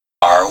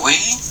we?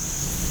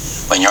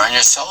 When you're on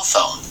your cell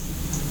phone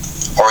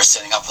or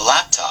setting up a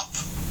laptop,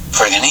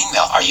 putting an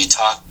email, are you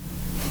talking?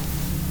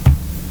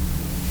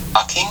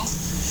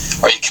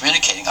 Or are you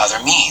communicating other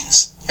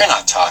means? You're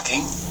not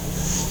talking.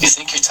 You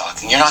think you're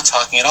talking. You're not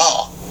talking at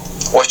all.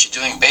 What you're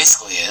doing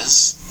basically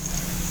is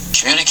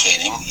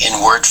communicating in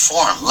word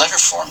form,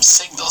 letter form,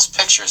 signals,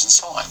 pictures, and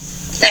so on.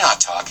 You're not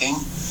talking.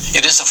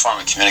 It is a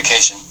form of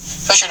communication,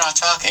 but you're not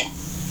talking.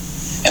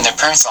 And their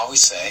parents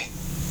always say,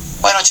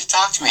 why don't you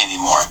talk to me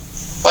anymore?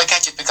 Why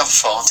can't you pick up a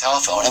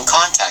telephone, and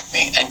contact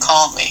me, and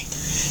call me,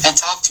 and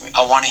talk to me?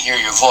 I want to hear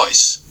your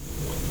voice.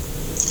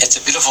 It's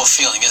a beautiful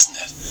feeling, isn't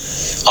it?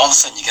 All of a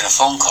sudden you get a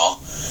phone call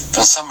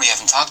from somebody you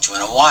haven't talked to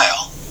in a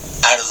while,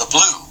 out of the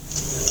blue,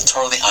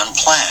 totally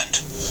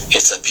unplanned.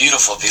 It's a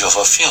beautiful,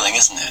 beautiful feeling,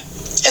 isn't it?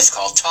 It's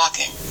called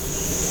talking.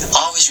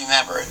 Always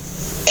remember,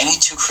 any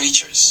two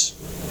creatures,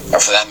 or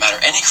for that matter,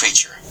 any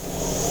creature,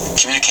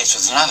 communicates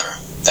with another.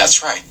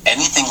 That's right.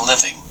 Anything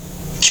living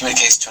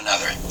communicates to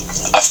another.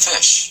 A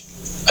fish,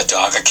 a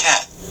dog, a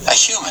cat, a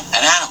human,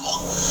 an animal,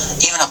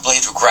 even a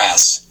blade of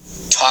grass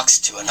talks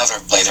to another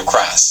blade of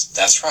grass.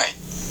 That's right.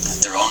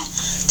 Their own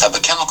type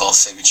of chemical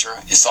signature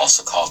is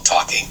also called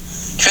talking.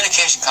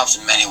 Communication comes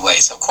in many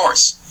ways, of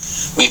course.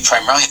 We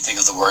primarily think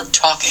of the word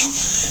talking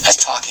as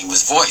talking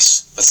with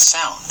voice, with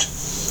sound.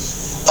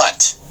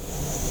 But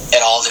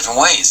in all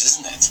different ways,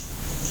 isn't it?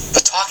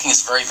 But talking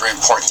is very, very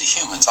important to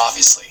humans,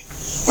 obviously.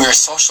 We are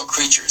social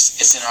creatures.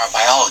 It's in our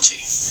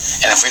biology.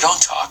 And if we don't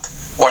talk,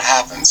 what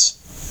happens?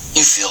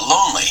 You feel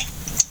lonely.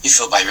 You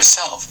feel by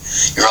yourself.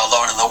 You're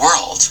alone in the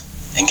world.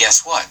 And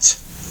guess what?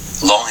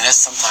 Loneliness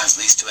sometimes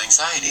leads to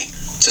anxiety,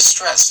 to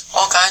stress,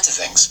 all kinds of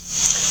things.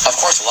 Of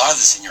course, a lot of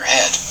this in your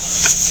head.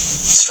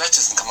 Stress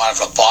doesn't come out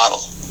of a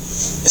bottle.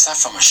 It's not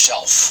from a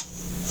shelf.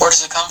 Where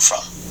does it come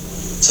from?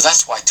 So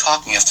that's why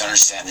talking, you have to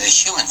understand, is a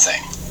human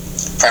thing.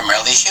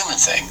 Primarily a human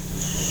thing.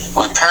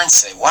 When parents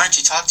say, why aren't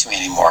you talking to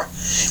me anymore?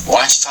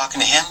 Why aren't you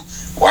talking to him?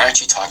 Why aren't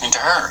you talking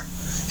to her?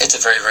 It's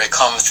a very, very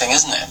common thing,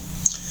 isn't it?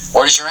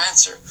 What is your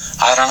answer?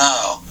 I don't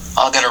know.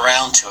 I'll get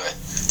around to it.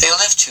 They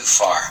live too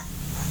far.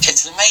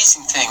 It's an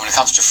amazing thing when it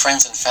comes to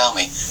friends and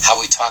family, how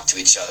we talk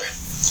to each other.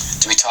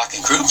 Do we talk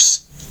in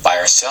groups? By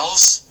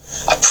ourselves?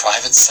 A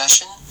private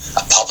session?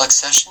 A public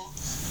session?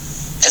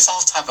 It's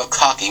all type of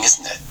talking,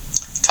 isn't it?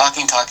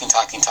 Talking, talking,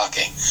 talking,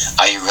 talking.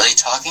 Are you really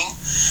talking?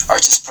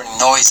 Or just putting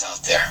noise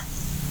out there?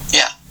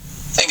 Yeah.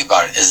 Think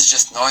about it. Is it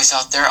just noise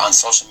out there on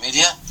social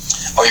media?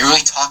 Or are you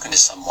really talking to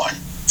someone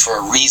for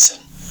a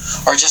reason?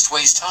 Or just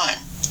waste time?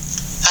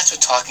 That's what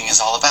talking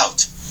is all about.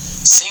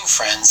 Seeing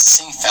friends,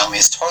 seeing family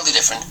is totally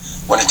different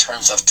when in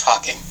terms of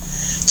talking.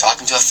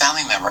 Talking to a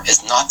family member is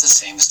not the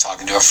same as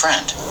talking to a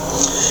friend.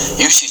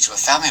 Usually to a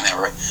family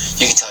member,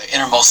 you can tell your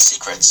innermost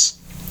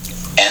secrets.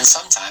 And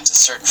sometimes with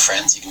certain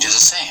friends, you can do the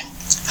same.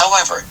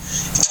 However,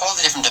 it's a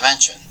totally different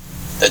dimension.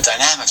 The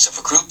dynamics of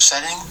a group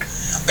setting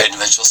or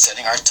individual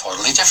setting are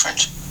totally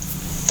different.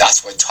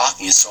 That's why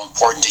talking is so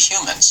important to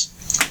humans.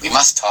 We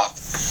must talk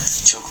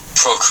to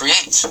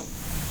procreate.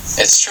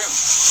 It's true.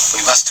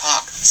 We must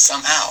talk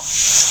somehow.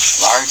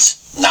 Large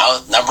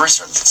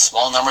numbers or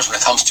small numbers when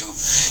it comes to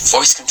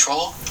voice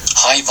control,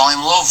 high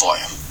volume, low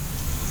volume.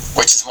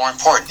 Which is more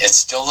important? It's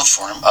still a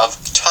form of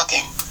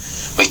talking.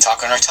 We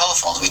talk on our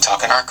telephones. We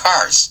talk in our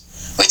cars.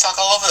 We talk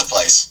all over the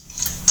place.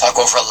 Talk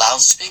over a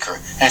loudspeaker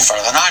in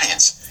front of an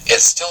audience.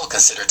 It's still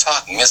considered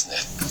talking, isn't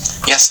it?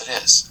 Yes, it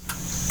is.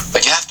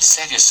 But you have to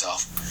say to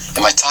yourself,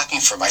 am I talking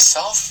for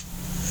myself?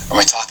 Or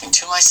am I talking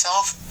to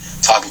myself?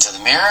 Talking to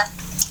the mirror?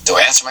 Do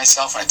I answer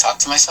myself when I talk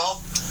to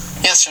myself?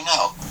 Yes or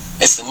no?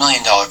 It's the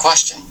 $1,000,000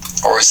 question.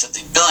 Or is it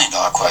the $1 billion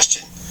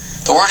question?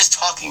 The word is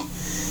talking.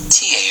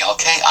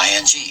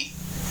 T-A-L-K-I-N-G.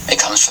 It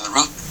comes from the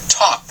root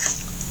talk.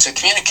 To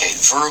communicate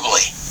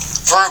verbally.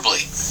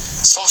 Verbally.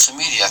 Social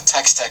media,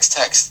 text,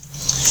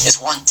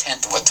 is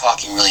 1/10 of what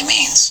talking really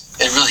means.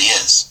 It really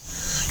is.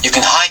 You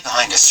can hide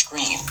behind a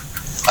screen,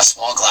 a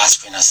small glass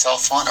screen, a cell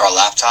phone, or a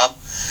laptop,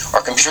 or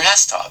a computer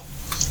desktop.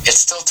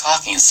 It's still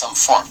talking in some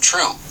form,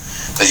 true,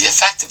 but the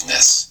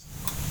effectiveness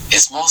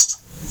is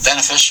most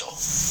beneficial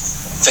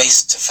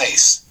face to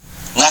face.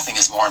 Nothing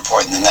is more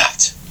important than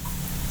that.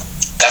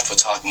 That's what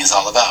talking is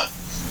all about.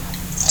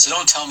 So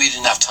don't tell me you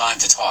didn't have time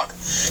to talk,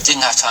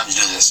 didn't have time to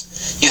do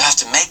this. You have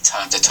to make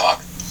time to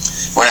talk.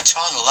 When a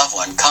child or loved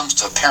one comes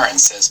to a parent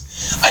and says,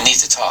 I need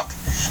to talk,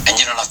 and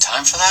you don't have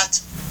time for that,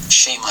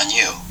 shame on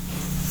you.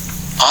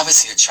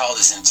 Obviously, a child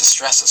is in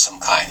distress of some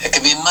kind. It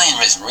could be a million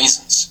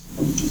reasons.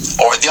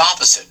 Or the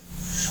opposite.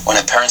 When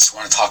a parents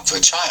want to talk to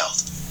a child,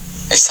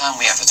 it's time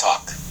we have to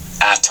talk.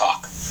 At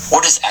talk.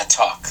 What is at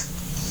talk?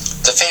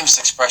 It's a famous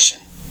expression.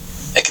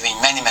 It can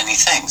mean many, many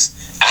things.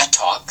 At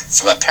talk,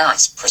 from a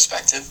parent's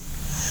perspective,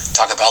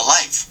 talk about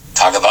life,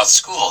 talk about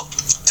school,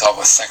 talk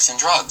about sex and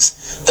drugs,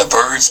 the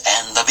birds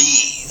and the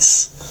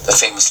bees, the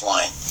famous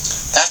line.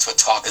 That's what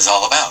talk is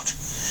all about.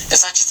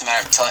 It's not just a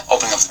matter of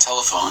opening up the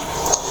telephone,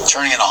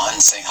 turning it on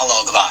and saying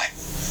hello, goodbye.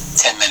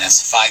 10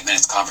 minutes, 5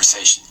 minutes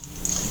conversation.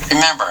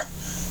 Remember,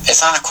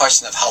 it's not a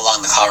question of how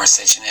long the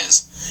conversation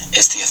is.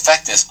 It's the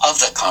effectiveness of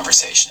the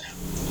conversation.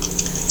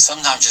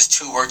 Sometimes just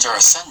 2 words or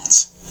a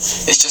sentence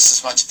is just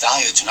as much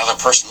value to another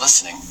person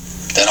listening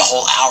than a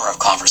whole hour of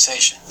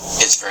conversation.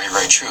 It's very,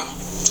 very true.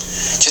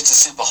 Just a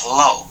simple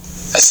hello,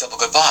 a simple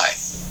goodbye,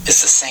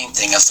 is the same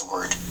thing as the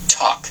word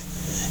talk.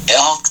 It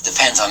all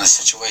depends on the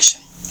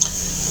situation.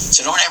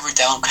 So don't ever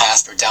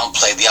downcast or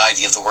downplay the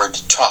idea of the word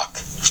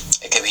talk.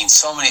 It can mean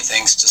so many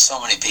things to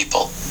so many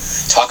people.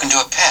 Talking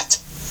to a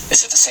pet,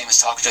 is it the same as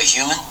talking to a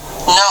human?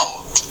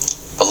 No.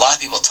 But a lot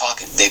of people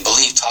they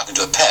believe talking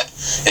to a pet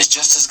is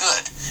just as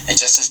good and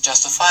just as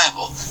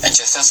justifiable and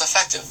just as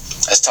effective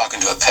as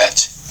talking to a pet.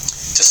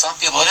 To some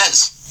people it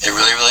is. It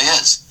really, really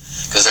is.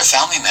 Because their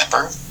family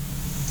member,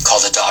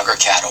 called a dog or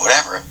cat or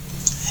whatever,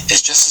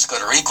 is just as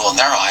good or equal in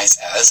their eyes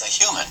as a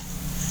human.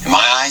 In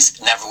my eyes,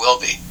 it never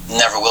will be.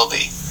 Never will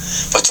be.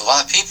 But to a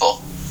lot of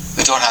people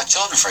who don't have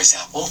children, for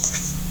example,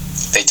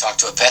 they talk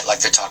to a pet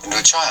like they're talking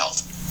to a child.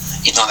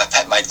 Even though that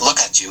pet might look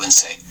at you and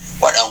say,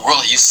 "What in the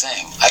world are you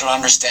saying? I don't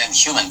understand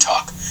human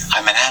talk.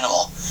 I'm an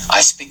animal.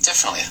 I speak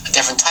differently, a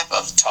different type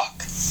of talk."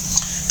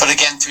 But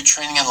again, through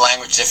training in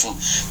language, different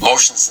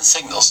motions and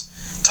signals,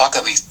 talk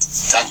can be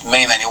done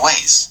many, many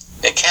ways.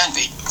 It can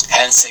be.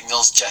 Hand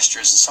signals,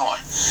 gestures, and so on.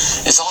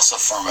 It's also a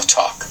form of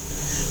talk.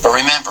 But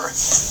remember,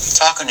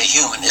 talking to a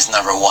human is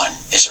number one.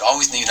 It should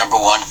always be number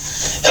one.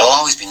 It'll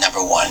always be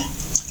number one.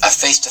 A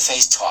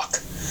face-to-face talk.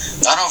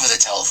 Not over the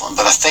telephone,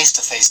 but a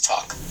face-to-face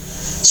talk.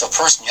 So a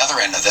person on the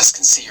other end of this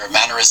can see your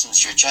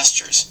mannerisms, your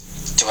gestures,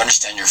 to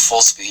understand your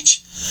full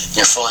speech,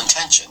 your full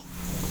intention.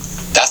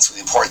 That's what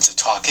the importance of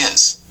talk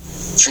is.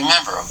 So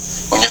remember,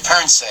 when your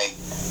parents say,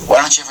 "Why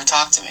don't you ever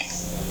talk to me?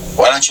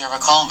 Why don't you ever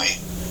call me?"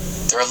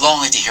 They're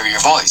lonely to hear your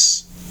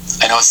voice.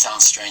 I know it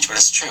sounds strange, but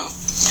it's true.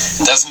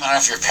 It doesn't matter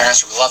if your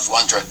parents or loved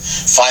ones are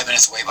 5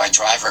 minutes away by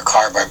drive or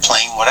car, by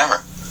plane,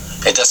 whatever.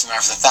 It doesn't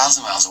matter if they're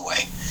 1,000 miles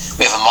away.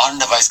 We have a modern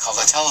device called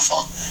a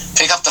telephone.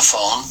 Pick up the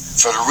phone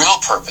for the real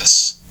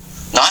purpose,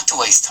 not to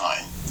waste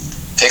time.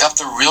 Pick up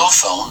the real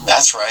phone,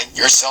 that's right,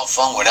 your cell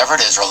phone, whatever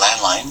it is, or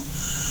landline.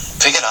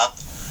 Pick it up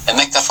and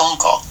make the phone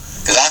call.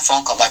 Because that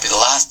phone call might be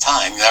the last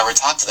time you ever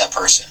talk to that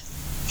person.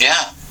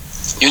 Yeah,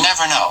 you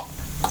never know.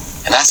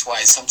 And that's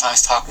why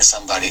sometimes talking to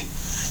somebody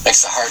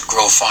makes the heart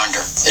grow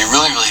fonder. It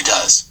really, really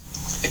does.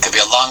 It could be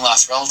a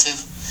long-lost relative,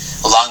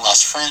 a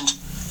long-lost friend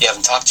you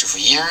haven't talked to for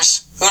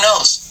years. Who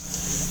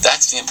knows?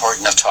 That's the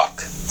importance of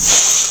talk.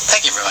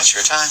 Thank you very much for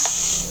your time.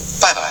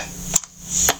 Bye-bye.